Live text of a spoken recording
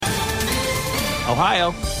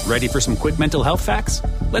Ohio, ready for some quick mental health facts?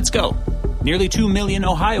 Let's go. Nearly 2 million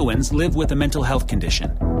Ohioans live with a mental health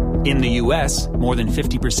condition. In the U.S., more than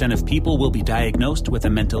 50% of people will be diagnosed with a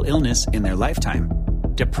mental illness in their lifetime.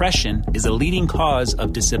 Depression is a leading cause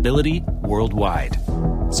of disability worldwide.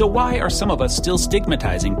 So why are some of us still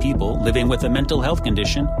stigmatizing people living with a mental health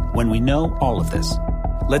condition when we know all of this?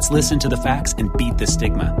 Let's listen to the facts and beat the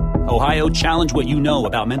stigma. Ohio, challenge what you know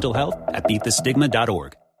about mental health at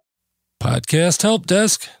beatthestigma.org. Podcast Help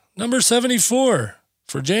Desk number 74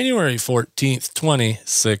 for January 14th,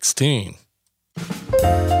 2016.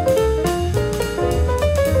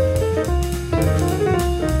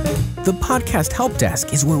 The Podcast Help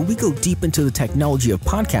Desk is where we go deep into the technology of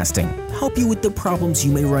podcasting, help you with the problems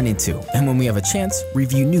you may run into, and when we have a chance,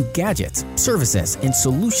 review new gadgets, services, and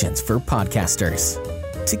solutions for podcasters.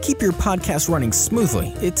 To keep your podcast running smoothly,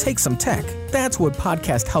 it takes some tech. That's what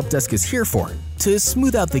Podcast Help Desk is here for, to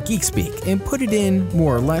smooth out the geek speak and put it in,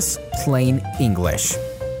 more or less, plain English.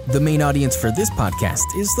 The main audience for this podcast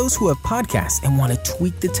is those who have podcasts and want to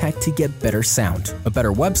tweak the tech to get better sound, a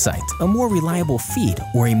better website, a more reliable feed,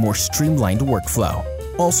 or a more streamlined workflow.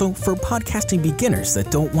 Also, for podcasting beginners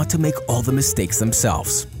that don't want to make all the mistakes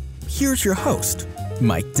themselves. Here's your host,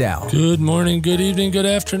 Mike Dow. Good morning, good evening, good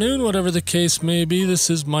afternoon, whatever the case may be. This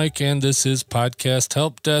is Mike, and this is Podcast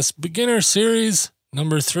Help Desk Beginner Series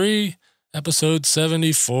number 3, episode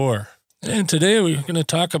 74. And today we're going to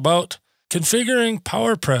talk about configuring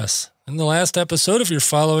PowerPress. In the last episode, if you're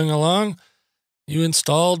following along, you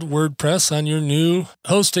installed WordPress on your new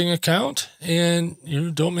hosting account and your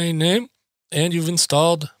domain name, and you've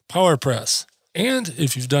installed PowerPress. And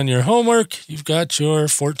if you've done your homework, you've got your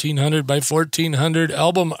 1400 by 1400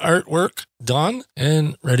 album artwork done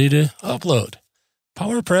and ready to upload.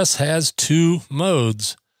 PowerPress has 2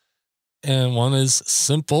 modes, and one is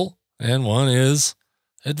simple and one is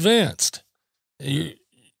advanced.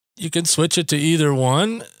 You can switch it to either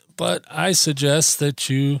one, but I suggest that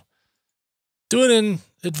you do it in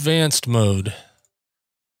advanced mode.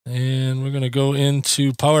 And we're going to go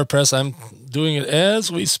into PowerPress. I'm doing it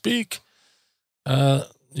as we speak.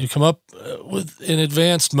 You come up with in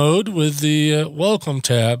advanced mode with the welcome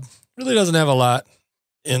tab. Really doesn't have a lot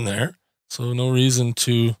in there, so no reason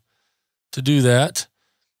to do that.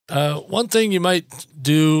 One thing you might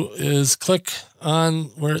do is click on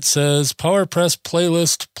where it says PowerPress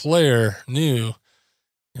Playlist Player New.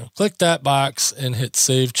 Click that box and hit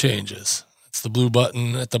Save Changes. It's the blue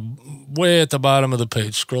button way at the bottom of the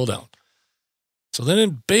page. Scroll down. So then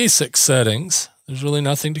in Basic Settings, there's really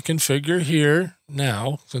nothing to configure here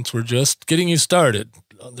now since we're just getting you started.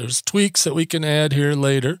 There's tweaks that we can add here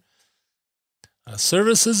later.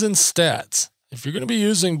 Services and Stats. If you're going to be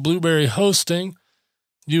using Blueberry hosting,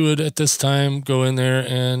 you would at this time go in there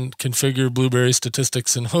and configure Blueberry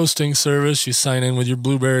Statistics and Hosting Service. You sign in with your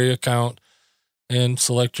Blueberry account and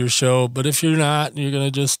select your show. But if you're not, you're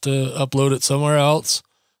going to just upload it somewhere else,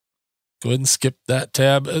 go ahead and skip that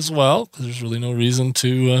tab as well, because there's really no reason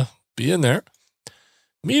to be in there.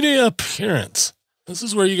 Media Appearance. This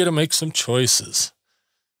is where you got to make some choices.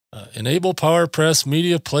 Enable PowerPress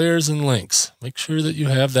media players and links. Make sure that you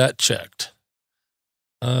have that checked.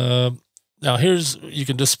 Now you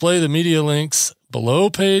can display the media links below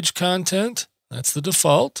page content. That's the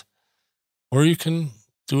default. Or you can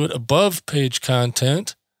do it above page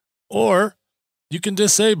content, or you can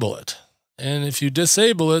disable it. And if you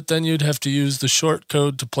disable it, then you'd have to use the short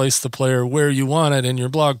code to place the player where you want it in your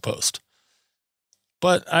blog post.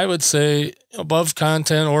 But I would say above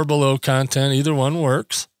content or below content, either one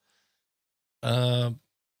works.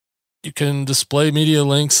 You can display media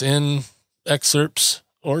links in excerpts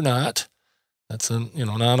or not. That's a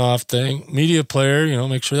on-off thing. Media player,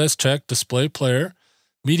 make sure that's checked. Display player.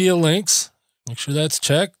 Media links, make sure that's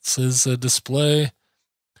checked. It says display,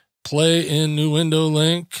 play in new window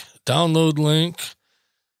link, download link,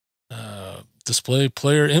 display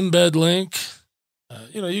player embed link.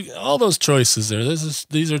 All those choices there.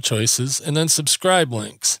 These are choices. And then subscribe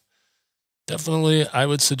links. Definitely, I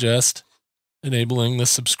would suggest enabling the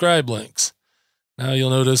subscribe links. Now you'll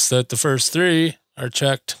notice that the first 3 are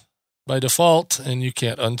checked by default, and you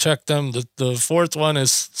can't uncheck them. The fourth one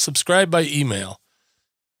is subscribe by email.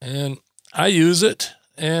 And I use it,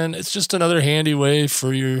 and it's just another handy way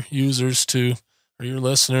for your users or your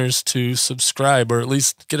listeners to subscribe, or at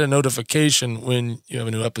least get a notification when you have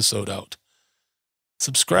a new episode out.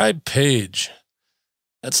 Subscribe page.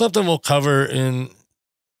 That's something we'll cover in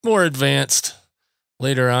more advanced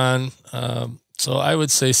later on. So I would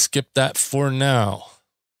say skip that for now.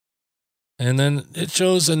 And then it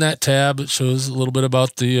shows in that tab, it shows a little bit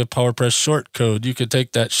about the PowerPress short code. You could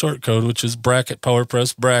take that short code, which is bracket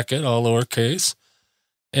PowerPress bracket, all lowercase.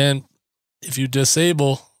 And if you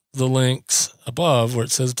disable the links above where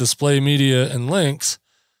it says display media and links,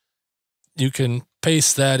 you can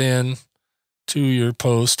paste that in to your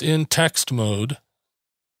post in text mode.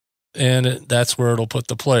 And that's where it'll put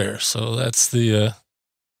the player. So that's the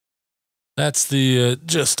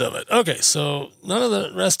gist of it. Okay, so none of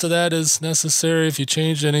the rest of that is necessary. If you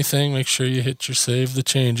changed anything, make sure you hit your save the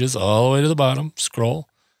changes all the way to the bottom. Scroll.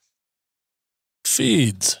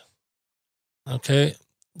 Feeds. Okay,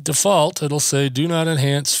 default, it'll say do not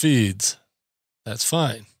enhance feeds. That's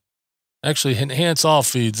fine. Actually, enhance all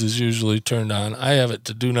feeds is usually turned on. I have it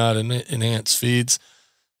to do not enhance feeds.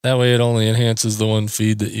 That way it only enhances the one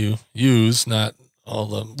feed that you use, not all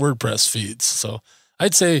the WordPress feeds. So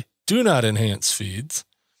I'd say do not enhance feeds.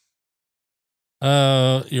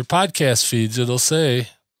 Your podcast feeds, it'll say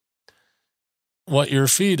what your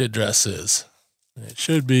feed address is. It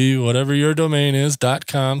should be whatever your domain is,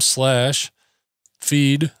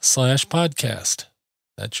 .com/feed/podcast.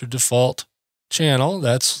 That's your default channel.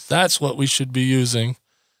 That's what we should be using.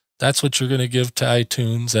 That's what you're going to give to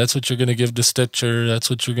iTunes. That's what you're going to give to Stitcher.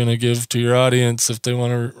 That's what you're going to give to your audience if they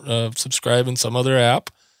want to subscribe in some other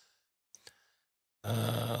app.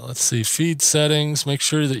 Let's see, feed settings. Make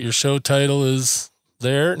sure that your show title is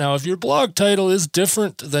there. Now, if your blog title is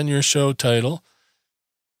different than your show title,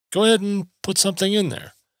 go ahead and put something in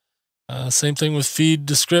there. Same thing with feed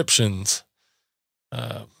descriptions.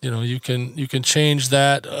 You can change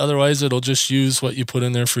that. Otherwise, it'll just use what you put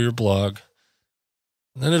in there for your blog.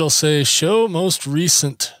 And then it'll say show most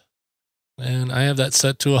recent. And I have that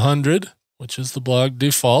set to 100, which is the blog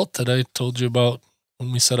default that I told you about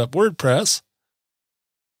when we set up WordPress.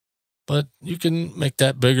 But you can make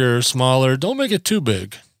that bigger or smaller. Don't make it too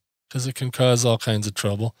big because it can cause all kinds of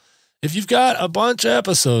trouble. If you've got a bunch of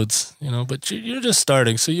episodes, but you're just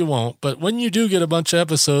starting, so you won't. But when you do get a bunch of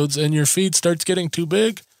episodes and your feed starts getting too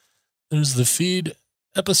big, there's the feed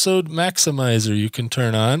episode maximizer you can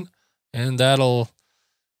turn on, and that'll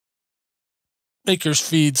make your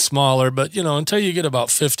feed smaller. But, until you get about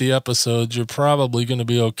 50 episodes, you're probably going to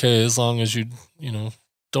be okay as long as you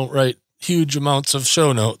don't write huge amounts of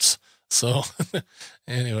show notes. So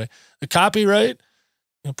anyway, the copyright,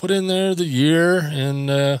 put in there the year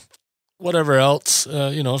and whatever else.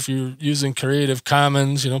 If you're using Creative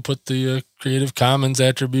Commons, put the Creative Commons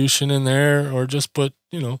attribution in there, or just put,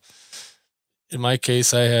 in my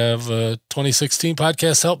case, I have 2016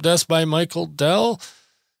 Podcast Help Desk by Michael Dell.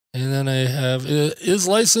 And then I have is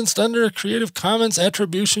licensed under a Creative Commons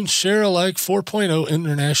Attribution Share Alike 4.0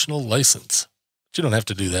 International License. But you don't have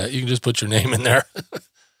to do that. You can just put your name in there.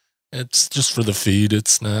 It's just for the feed.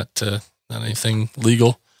 It's not anything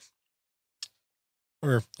legal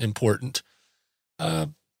or important.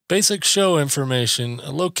 Basic show information,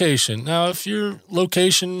 location. Now, if you're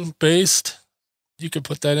location-based, you could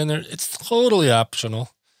put that in there. It's totally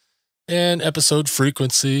optional. And episode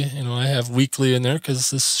frequency, I have weekly in there because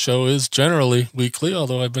this show is generally weekly,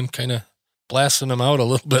 although I've been kind of blasting them out a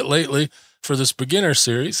little bit lately for this beginner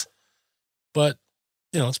series. But,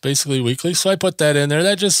 it's basically weekly. So I put that in there.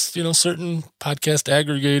 That just, certain podcast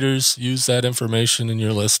aggregators use that information in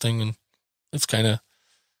your listing, and it's kind of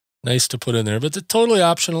nice to put in there. But it's totally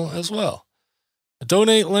optional as well. A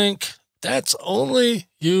donate link, that's only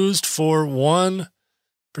used for one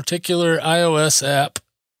particular iOS app.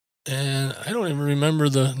 And I don't even remember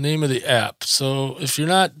the name of the app. So if you're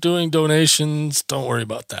not doing donations, don't worry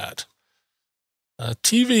about that.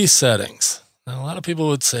 TV settings. Now, a lot of people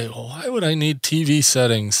would say, well, why would I need TV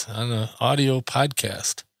settings on an audio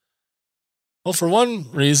podcast? Well, for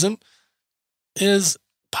one reason is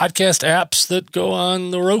podcast apps that go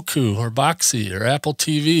on the Roku or Boxee or Apple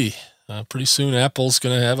TV. Pretty soon, Apple's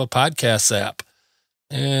going to have a podcast app.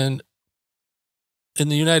 And in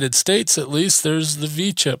the United States, at least, there's the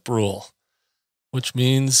VCHIP rule, which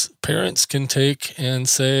means parents can take and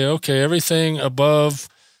say, okay, everything above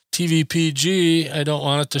TVPG, I don't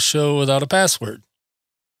want it to show without a password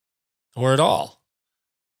or at all.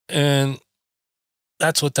 And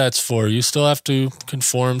that's what that's for. You still have to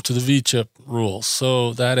conform to the VCHIP rules.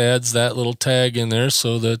 So that adds that little tag in there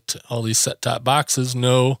so that all these set-top boxes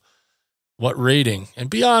know what rating, and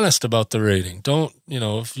be honest about the rating. Don't,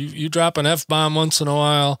 if you drop an F-bomb once in a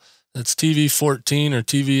while, that's TV14 or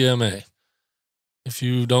TVMA. If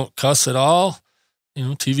you don't cuss at all,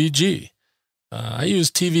 TVG. I use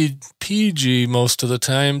TVPG most of the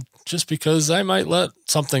time just because I might let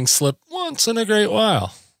something slip once in a great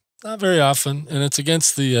while. Not very often, and it's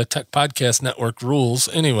against the Tech Podcast Network rules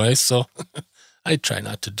anyway, so I try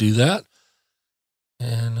not to do that.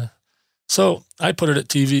 And so I put it at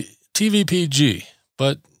TVPG,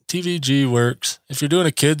 but TVG works. If you're doing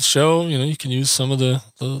a kids show, you can use some of the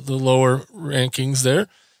lower rankings there,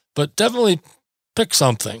 but definitely pick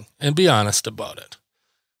something and be honest about it.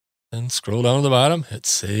 Then scroll down to the bottom, hit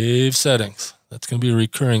Save Settings. That's going to be a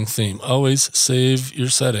recurring theme. Always save your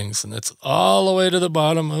settings, and that's all the way to the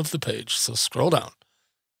bottom of the page. So scroll down.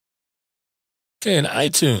 Okay, in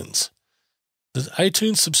iTunes, the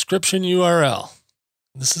iTunes subscription URL.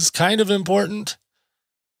 This is kind of important,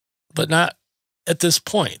 but not at this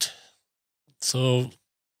point. So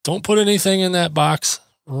don't put anything in that box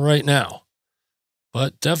right now.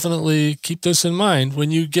 But definitely keep this in mind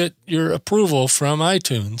when you get your approval from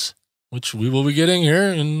iTunes, which we will be getting here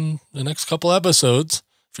in the next couple episodes,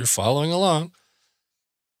 if you're following along.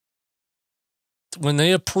 When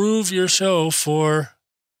they approve your show for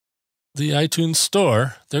the iTunes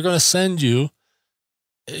store, they're going to send you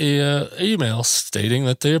an email stating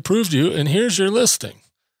that they approved you, and here's your listing.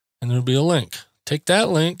 And there'll be a link. Take that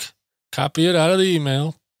link, copy it out of the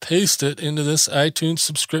email, paste it into this iTunes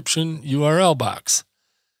subscription URL box.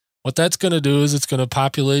 What that's going to do is it's going to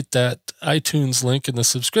populate that iTunes link and the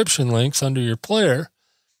subscription links under your player.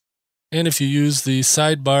 And if you use the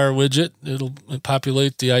sidebar widget, it'll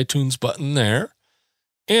populate the iTunes button there.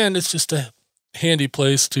 And it's just a handy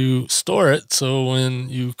place to store it. So when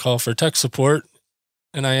you call for tech support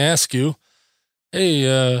and I ask you,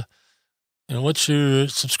 hey, what's your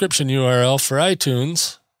subscription URL for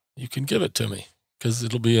iTunes? You can give it to me because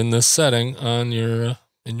it'll be in this setting on in your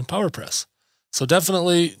PowerPress. So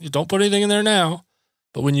definitely don't put anything in there now,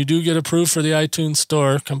 but when you do get approved for the iTunes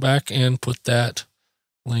store, come back and put that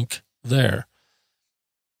link there.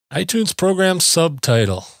 iTunes program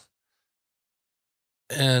subtitle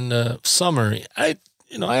and summary. I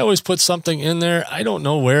always put something in there. I don't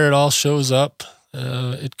know where it all shows up.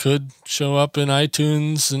 It could show up in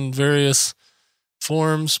iTunes in various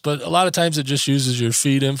forms, but a lot of times it just uses your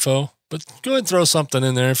feed info. But go ahead and throw something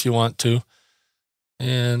in there if you want to.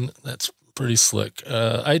 And that's pretty slick.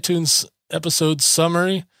 iTunes episode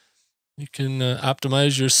summary. You can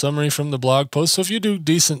optimize your summary from the blog post. So if you do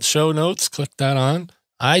decent show notes, click that on.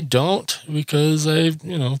 I don't because I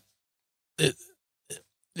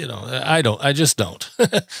just don't.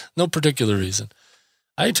 No particular reason.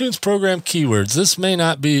 iTunes program keywords. This may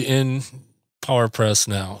not be in PowerPress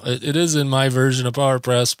now. It is in my version of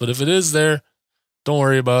PowerPress, but if it is there, don't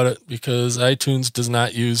worry about it because iTunes does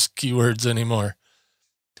not use keywords anymore.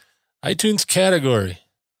 iTunes category.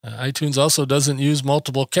 iTunes also doesn't use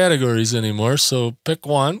multiple categories anymore, so pick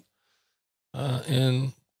one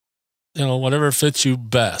and whatever fits you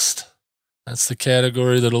best. That's the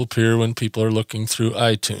category that'll appear when people are looking through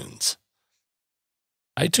iTunes.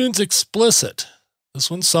 iTunes explicit. This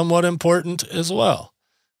one's somewhat important as well.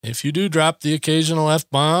 If you do drop the occasional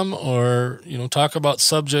F-bomb or, talk about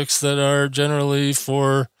subjects that are generally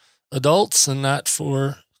for adults and not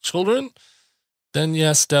for children, then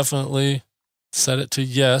yes, definitely set it to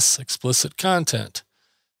yes, explicit content.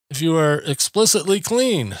 If you are explicitly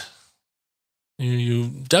clean, you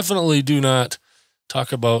definitely do not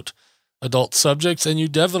talk about adult subjects and you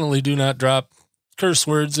definitely do not drop curse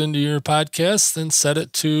words into your podcast, then set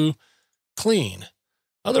it to clean.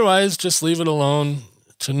 Otherwise, just leave it alone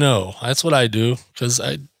to no. That's what I do because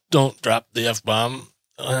I don't drop the F-bomb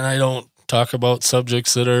and I don't talk about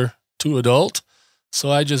subjects that are too adult,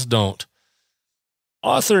 so I just don't.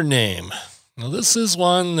 Author name. Now, this is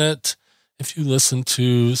one that if you listen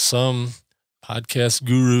to some podcast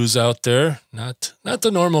gurus out there, not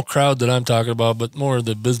the normal crowd that I'm talking about, but more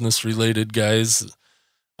the business-related guys,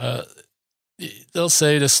 they'll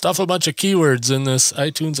say to stuff a bunch of keywords in this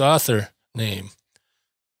iTunes author name.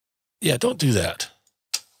 Yeah, don't do that.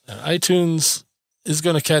 iTunes is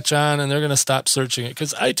going to catch on and they're going to stop searching it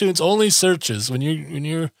because iTunes only searches when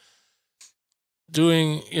you're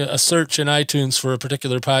doing a search in iTunes for a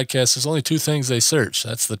particular podcast. There's only two things they search.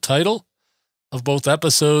 That's the title of both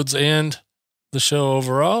episodes and the show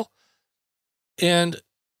overall. And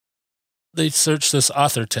they search this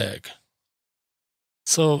author tag.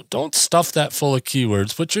 So don't stuff that full of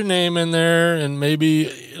keywords. Put your name in there and maybe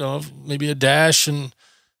a dash and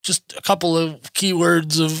just a couple of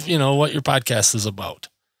keywords of, what your podcast is about.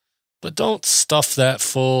 But don't stuff that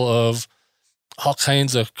full of all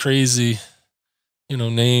kinds of crazy,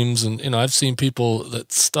 names. And, I've seen people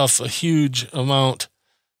that stuff a huge amount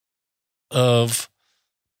of,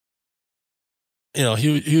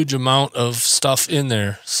 huge amount of stuff in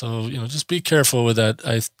there. So, just be careful with that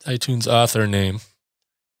iTunes author name.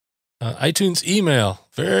 iTunes email,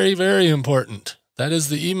 very, very important. That is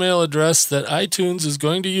the email address that iTunes is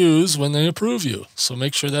going to use when they approve you. So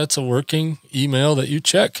make sure that's a working email that you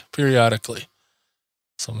check periodically.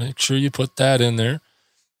 So make sure you put that in there.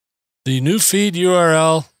 The new feed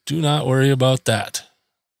URL, do not worry about that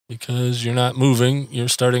because you're not moving, you're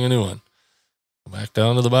starting a new one. Go back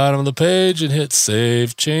down to the bottom of the page and hit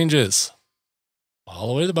Save Changes. All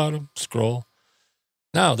the way to the bottom, scroll.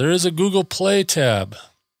 Now, there is a Google Play tab.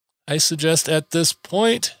 I suggest at this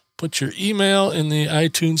point, put your email in the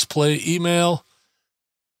iTunes Play email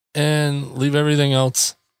and leave everything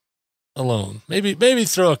else alone. Maybe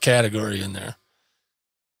throw a category in there.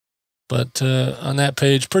 But on that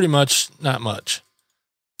page, pretty much not much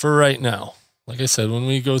for right now. Like I said, when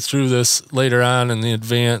we go through this later on in the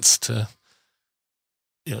advanced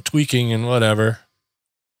tweaking and whatever,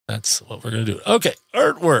 that's what we're going to do. Okay,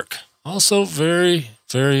 artwork. Also very,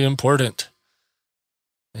 very important.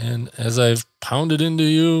 And as I've pounded into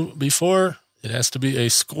you before, it has to be a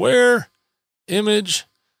square image,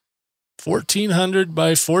 1400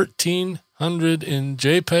 by 1400 in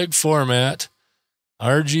JPEG format,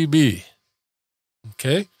 RGB.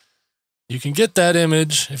 Okay? You can get that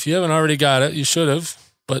image. If you haven't already got it, you should have.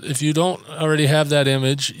 But if you don't already have that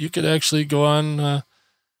image, you could actually go on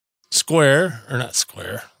Square, or not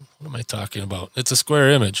Square. What am I talking about? It's a square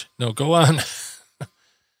image. No, go on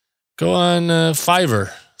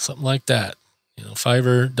Fiverr, something like that.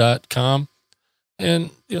 Fiverr.com.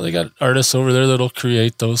 And they got artists over there that'll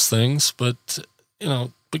create those things. But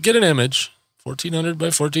get an image, 1400 by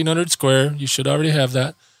 1400 square. You should already have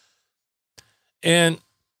that. And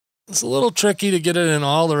it's a little tricky to get it in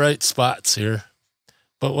all the right spots here.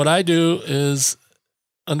 But what I do is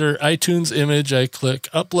under iTunes image, I click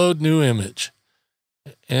Upload New Image.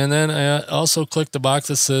 And then I also click the box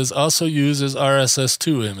that says also use as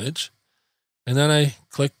RSS2 image. And then I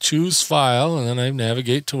click Choose File, and then I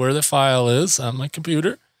navigate to where the file is on my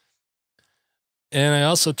computer. And I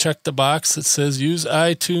also check the box that says use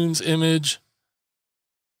iTunes image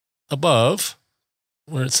above,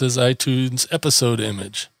 where it says iTunes episode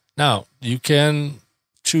image. Now, you can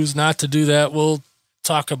choose not to do that. We'll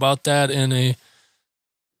talk about that in a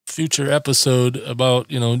future episode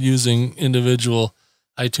about, using individual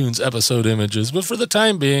iTunes episode images. But for the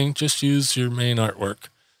time being, just use your main artwork.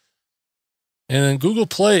 And then Google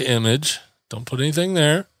Play image, don't put anything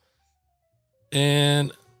there.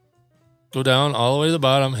 And go down all the way to the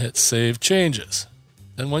bottom, hit Save Changes.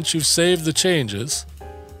 Then once you've saved the changes,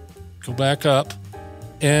 go back up,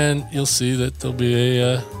 and you'll see that there'll be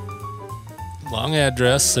a long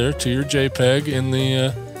address there to your JPEG in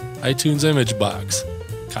the iTunes image box.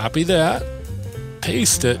 Copy that,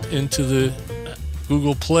 paste it into the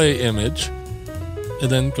Google Play image, and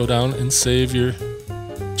then go down and save your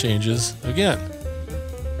changes again.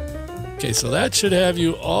 Okay, so that should have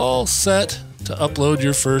you all set to upload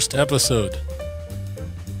your first episode.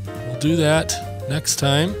 We'll do that next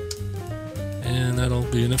time, and that'll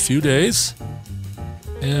be in a few days.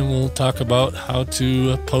 And we'll talk about how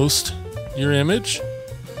to post your image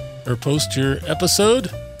or post your episode,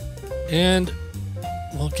 and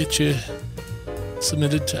we'll get you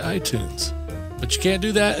submitted to iTunes. But you can't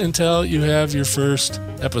do that until you have your first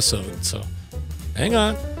episode. So hang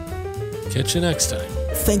on. Catch you next time.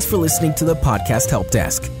 Thanks for listening to the Podcast Help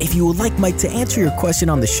Desk. If you would like Mike to answer your question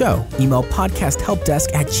on the show, email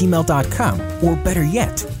podcasthelpdesk@gmail.com, or better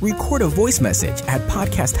yet, record a voice message at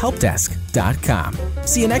podcasthelpdesk.com.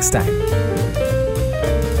 See you next time.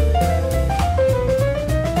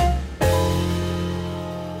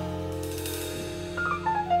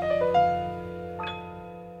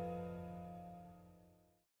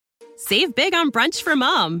 Save big on brunch for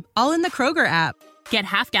mom, all in the Kroger app. Get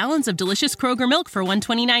half gallons of delicious Kroger milk for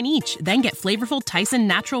 $1.29 each. Then get flavorful Tyson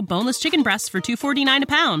natural boneless chicken breasts for $2.49 a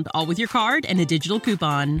pound, all with your card and a digital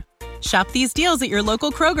coupon. Shop these deals at your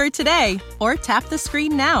local Kroger today, or tap the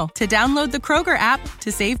screen now to download the Kroger app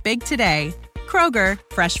to save big today. Kroger,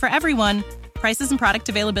 fresh for everyone. Prices and product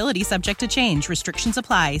availability subject to change. Restrictions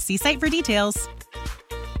apply. See site for details.